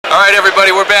All right,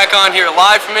 everybody, we're back on here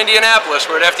live from Indianapolis.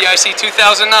 We're at FDIC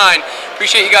 2009.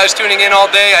 Appreciate you guys tuning in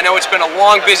all day. I know it's been a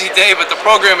long, busy day, but the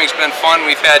programming's been fun.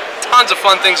 We've had tons of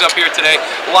fun things up here today.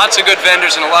 Lots of good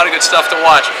vendors and a lot of good stuff to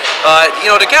watch.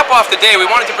 You know, to cap off the day, we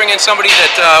wanted to bring in somebody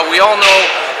that we all know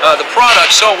the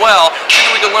product so well. Figured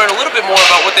we could learn a little bit more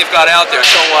about what they've got out there.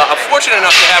 So I'm fortunate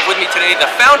enough to have with me today the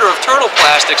founder of Turtle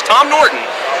Plastics, Tom Norton,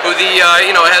 who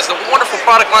has the wonderful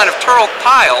product line of Turtle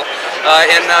Tile.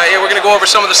 We're going to go over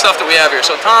some of the stuff that we have here.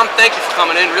 So Tom, thank you for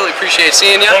coming in. Really appreciate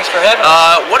seeing you. Thanks for having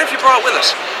us. What have you brought with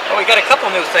us? Well, we got a couple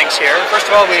new things here. First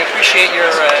of all, we appreciate your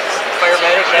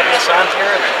Firematic having us on here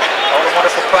and all the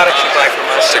wonderful products you buy from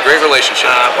us. It's a great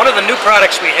relationship. One of the new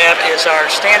products we have is our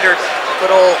standard good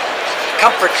old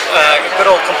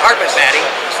compartment matting,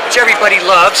 which everybody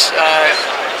loves.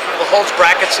 It holds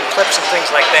brackets and clips and things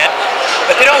like that,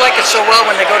 but they don't like it so well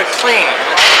when they go to clean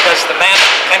because the mat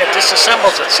kind of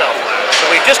disassembles itself. So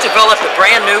we've just developed a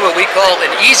brand new, what we call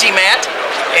an easy mat,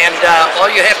 and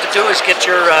all you have to do is get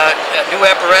your new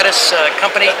apparatus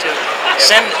company to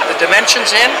send the dimensions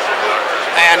in,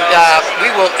 and we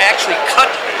will actually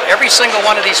cut every single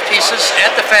one of these pieces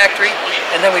at the factory,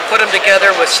 and then we put them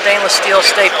together with stainless steel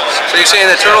staples. So you're saying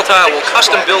that Turtle Tile will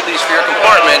custom build these for your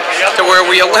compartment to where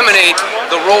we eliminate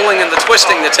the rolling and the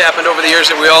twisting that's happened over the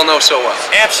years that we all know so well.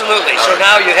 Absolutely. So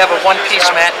now you have a one-piece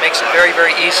mat. Makes it very,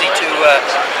 very easy to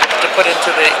put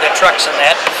into the trucks and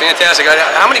that. Fantastic.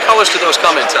 How many colors do those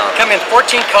come in, Tom? Come in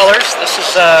 14 colors. This is,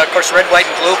 of course, red, white,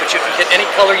 and blue, but you can get any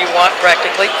color you want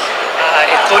practically,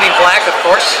 including black, of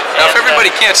course. Now, if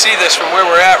everybody can't see this from where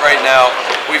we're at right now,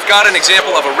 we've got an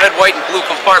example of a red, white, and blue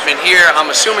compartment here.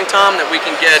 I'm assuming, Tom, that we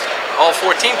can get all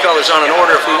 14 colors on an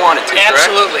order if we wanted to, correct?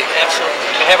 Absolutely, absolutely.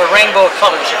 You can have a rainbow of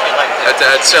colors if you like that.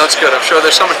 That sounds good. I'm sure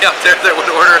there's somebody out there that would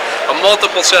order a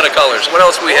multiple set of colors. What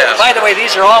else do we have? By the way,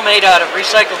 these are all made out of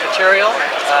recycled material,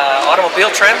 automobile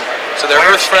trim. So they're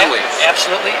earth-friendly.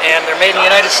 Absolutely, and they're made in the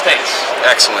United States.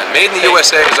 Excellent. Made in the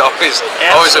USA is always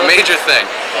a major thing.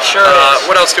 It sure is.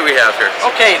 What else do we have here?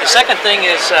 Okay, the second thing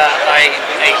is a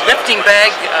lifting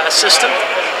bag system.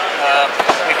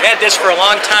 We've had this for a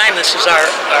long time. This is our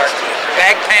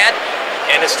bag pad,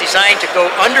 and it's designed to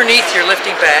go underneath your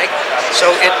lifting bag,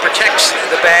 so it protects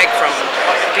the bag from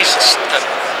pieces of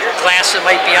glass that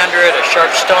might be under it, a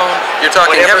sharp stone. You're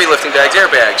talking whatever. heavy lifting bags,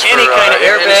 airbags. Any kind of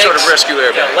airbags. Any sort of rescue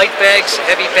airbag. Yeah, light bags,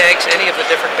 heavy bags, any of the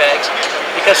different bags.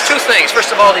 Because two things.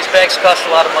 First of all, these bags cost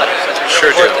a lot of money. So it's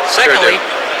really worth it. Secondly,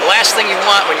 the last thing you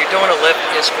want when you're doing a lift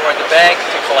is for the bag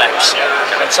to collapse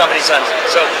when somebody's under it.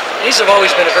 So these have always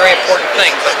been a very important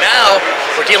thing. But now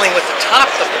we're dealing with the top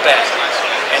of the bag.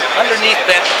 And underneath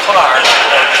that car,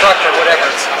 or truck, or whatever,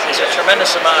 is a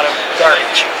tremendous amount of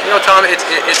garbage. You know, Tom,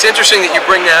 it's interesting that you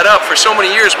bring that up. For so many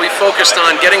years, we focused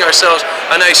on getting ourselves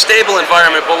a nice, stable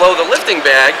environment below the lifting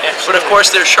bag. Absolutely. But of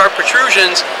course, there's sharp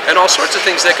protrusions and all sorts of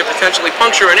things that could potentially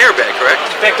puncture an airbag, correct?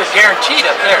 In fact, they're guaranteed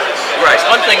up there. Right.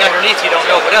 There's one thing underneath you don't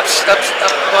know, but up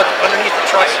underneath the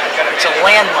truck, it's a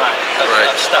landmine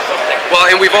of stuff up there.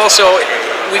 Well, and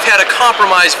we've had a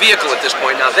compromised vehicle at this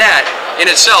point. Now that,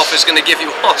 in itself, is going to give you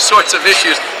all sorts of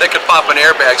issues that could pop an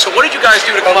airbag. So what did you guys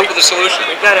do to come up with a solution?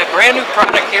 We've got a brand new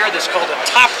product here that's called a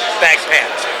top bag pad.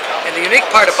 And the unique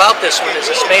part about this one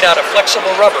is it's made out of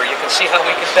flexible rubber. You can see how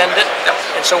we can bend it. Yep.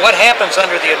 And so what happens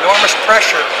under the enormous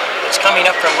pressure that's coming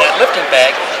up from that lifting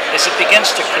bag is it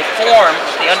begins to conform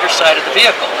the underside of the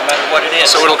vehicle, no matter what it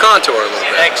is. So it'll contour a little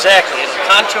bit. Exactly. It'll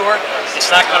contour. It's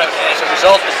not going to, as a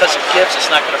result, because it gives, it's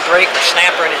not going to break or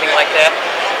snap or anything like that.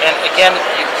 And again,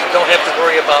 you don't have to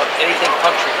worry about anything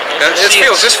puncturing.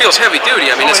 This feels heavy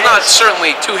duty. I mean, it's not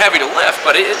certainly too heavy to lift,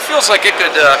 but it feels like it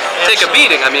could take a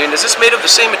beating. I mean, is this made of the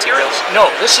same materials?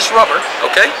 No, this is rubber.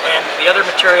 Okay. And the other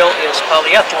material is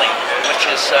polyethylene, which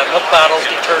is milk bottles,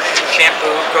 detergent,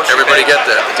 shampoo, grocery Everybody bags. get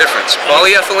the difference.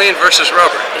 Polyethylene versus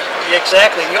rubber.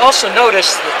 Exactly. You also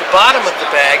notice that the bottom of the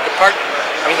bag, the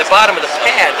bottom of the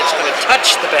pad that's going to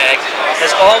touch the bag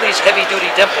has all these heavy-duty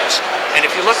dimples. And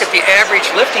if you look at the average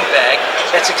lifting bag,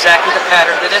 that's exactly the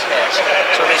pattern that it has.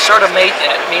 So they sort of made,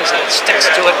 and it means that it sticks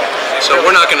to it. So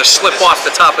we're not going to slip off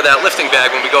the top of that lifting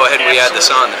bag when we go ahead and we add this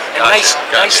on there. And nice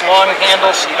long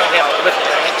handles, so you don't have to lift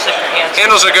it, stick your hands.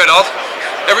 Handles are good.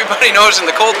 Everybody knows in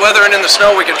the cold weather and in the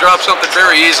snow we can drop something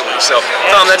very easily. So,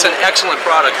 Tom, that's an excellent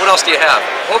product. What else do you have?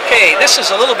 Okay, this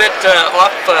is a little bit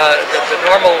off the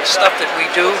normal stuff that we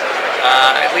do,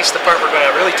 at least the part we're going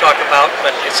to really talk about,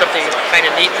 but it's something kind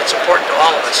of neat that's important to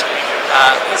all of us.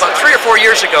 About 3 or 4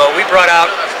 years ago, we brought out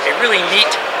a really neat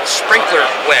sprinkler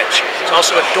wedge. It's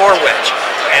also a door wedge.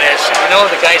 And as you know,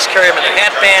 the guys carry them in their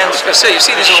hat bands. I was going to say, you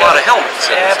see these in a lot of helmets.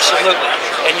 Absolutely.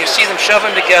 And you see them shove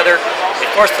them together. They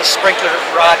force the sprinkler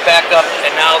rod back up,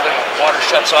 and now the water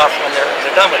shuts off when they're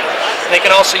done with it. And they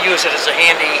can also use it as a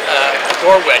handy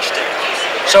door wedge.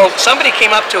 So somebody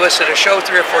came up to us at a show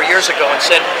 3 or 4 years ago and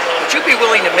said, would you be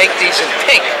willing to make these in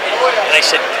pink? And I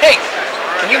said, pink?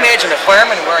 Can you imagine a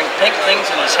fireman wearing pink things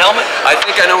in his helmet? I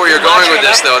think I know where you're going with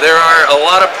this, though. There are a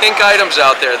lot of pink items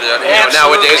out there that,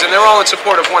 nowadays, and they're all in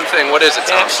support of one thing. What is it,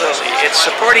 Tom? Absolutely. It's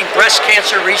supporting breast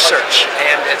cancer research,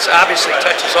 and it obviously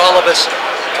touches all of us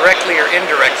directly or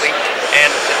indirectly.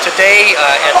 And today,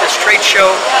 at this trade show,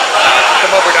 if you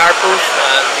come over to our booth,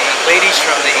 the ladies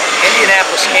from the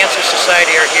Indianapolis Cancer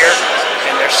Society are here,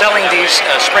 and they're selling these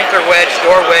sprinkler wedge,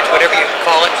 door wedge, whatever you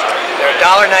call it. They're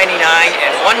 $1.99,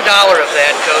 and $1 of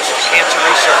that goes to cancer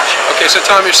research. Okay, so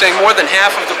Tom, you're saying more than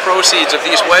half of the proceeds of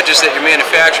these wedges that you're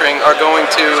manufacturing are going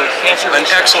to an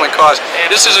excellent cause.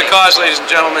 Absolutely. This is a cause, ladies and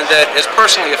gentlemen, that has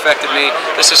personally affected me.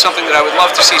 This is something that I would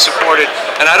love to see supported,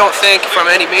 and I don't think from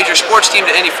any major sports team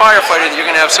to any firefighter that you're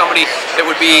going to have somebody that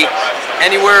would be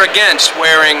anywhere against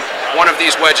wearing one of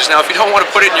these wedges. Now, if you don't want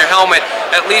to put it in your helmet,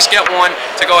 at least get one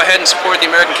to go ahead and support the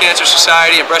American Cancer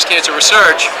Society and breast cancer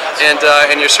research, and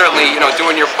you're certainly,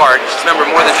 doing your part. Remember,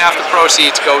 more than half the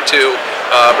proceeds go to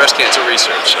breast cancer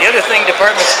research. The other thing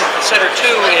departments can consider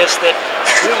too is that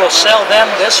we will sell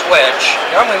them this wedge.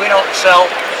 Normally we don't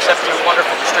sell except through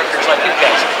wonderful distributors like you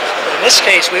guys. But in this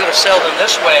case, we will sell them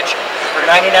this wedge for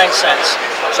 99 cents.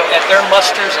 So at their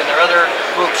musters and their other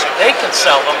groups, they can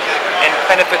sell them and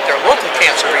benefit their local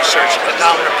cancer research $1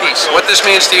 a piece. What this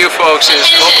means to you folks is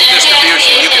local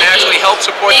distribution. You can actually help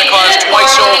support the cause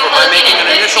twice over by making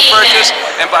an initial purchase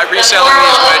and by reselling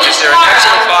these wedges. They're an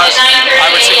excellent cause. I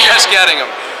would suggest getting them.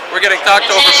 We're getting talked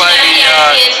over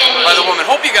by the woman.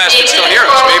 Hope you guys can still hear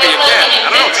us. Maybe you can.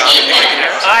 I don't know, Tom. You think you can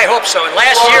hear us? I hope so. And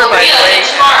last year, by the way,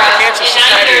 the Cancer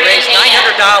Society raised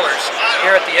 $900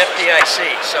 here at the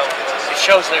FDIC. So it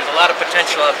shows there's a lot of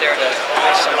potential out there to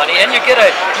raise some money, and you get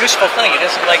a useful thing. It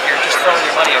isn't like you're just throwing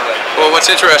your money away. Well, what's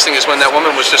interesting is when that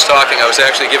woman was just talking, I was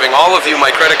actually giving all of you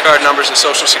my credit card numbers and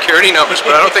social security numbers,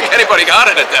 but I don't think anybody got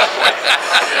it at that point.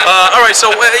 All right, so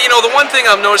the one thing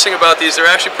I'm noticing about these, they're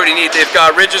actually pretty neat. They've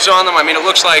got ridges on them. I mean, it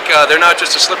looks like they're not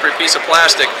just a slippery piece of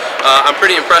plastic. I'm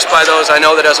pretty impressed by those. I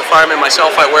know that as a fireman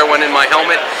myself, I wear one in my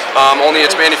helmet, only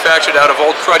it's manufactured out of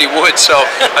old cruddy wood, so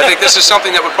I think this is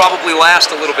something that would probably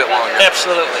last a little bit longer.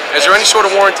 Absolutely. Is there any sort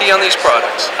of warranty on these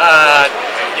products?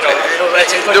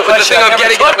 That's a good question.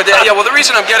 The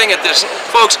reason I'm getting at this,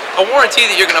 folks, a warranty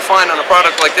that you're going to find on a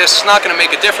product like this is not going to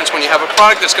make a difference when you have a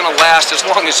product that's going to last as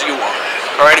long as you are.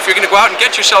 All right, if you're going to go out and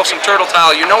get yourself some turtle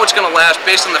tile, you know it's going to last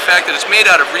based on the fact that it's made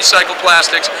out of recycled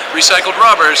plastics, recycled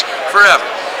rubbers, forever.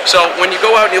 So when you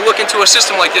go out and you look into a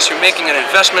system like this, you're making an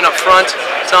investment up front,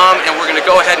 Tom, and we're going to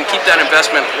go ahead and keep that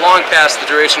investment long past the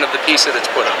duration of the piece that it's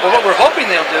put on. Well, what we're hoping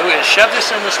they'll do is shove this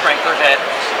in the sprinkler head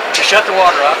to shut the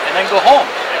water off and then go home.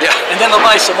 Yeah. And then they'll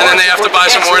buy some more. And then they have to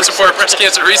buy some more and support breast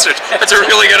cancer research. That's a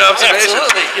really good observation.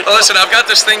 Absolutely. Well, listen, I've got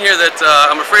this thing here that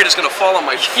I'm afraid is going to fall on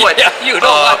my foot. Yeah, you don't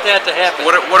want that to happen.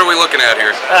 What are we looking at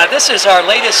here? This is our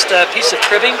latest piece of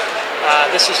cribbing.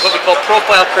 This is what we call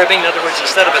profile cribbing. In other words,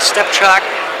 instead of a step chalk,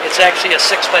 it's actually a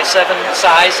 6x7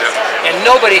 size. Yeah. And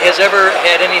nobody has ever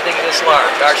had anything this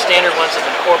large. Our standard ones have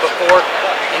been 4x4.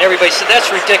 And everybody said, that's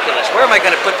ridiculous. Where am I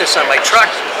going to put this on my truck?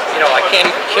 I can't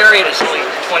even carry it. It's only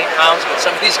 20 pounds, but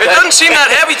some of these guys... It doesn't seem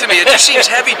that heavy to me. It just seems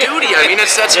heavy duty. I mean, it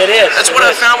is. That's what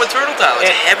I found with turtle tile.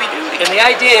 It's heavy duty. And the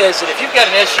idea is that if you've got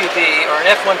an SUV or an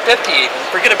F-150 even,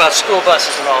 forget about school buses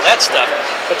and all that stuff,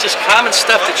 but just common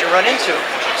stuff that you run into,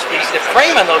 the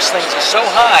frame on those things is so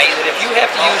high that if you have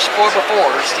to use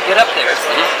 4x4s to get up there,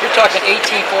 you're talking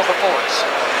 18 4x4s.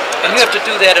 And you have to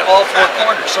do that at all 4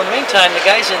 corners. So in the meantime, the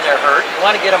guy's in there hurt. You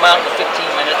want to get him out in the 15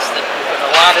 minutes that you've been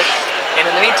allotted. And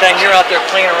in the meantime, you're out there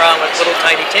playing around with little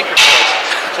tiny tinker toys.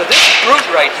 So this brute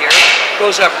right here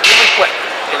goes up really quick.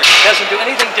 It doesn't do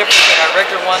anything different than our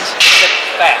regular ones, except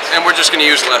fast. And we're just going to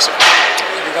use less of it.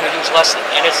 You're going to use less of it.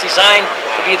 And it's designed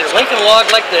to be either Lincoln log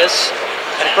like this,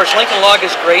 and of course Lincoln log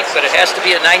is great, but it has to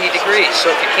be at 90 degrees. So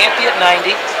if you can't be at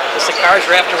 90, because the car's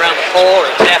wrapped around the pole or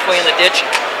it's halfway in the ditch,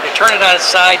 you turn it on its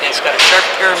side and it's got a sharp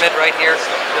pyramid right here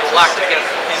that'll lock together.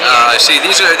 I see.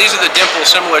 These are the dimples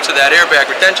similar to that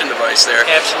airbag retention device there.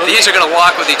 Absolutely. These are going to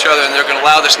lock with each other and they're going to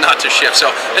allow this knot to shift.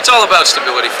 So it's all about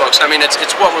stability, folks. I mean, it's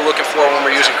what we're looking for when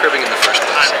we're using cribbing in the first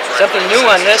place. Something new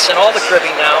on this and all the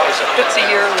cribbing now is a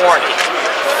 50-year warranty.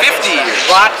 50 years?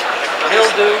 Rot,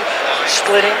 mildew,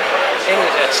 splitting, any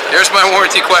of that stuff. There's my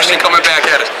warranty question coming back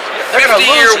at us.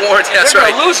 50-year warranty. That's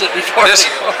right. They're going to lose it before this,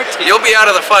 the warranty. You'll be out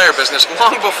of the fire business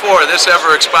long before this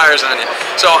ever expires on you.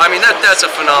 So, I mean, that's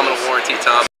a phenomenal warranty,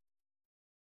 Tom.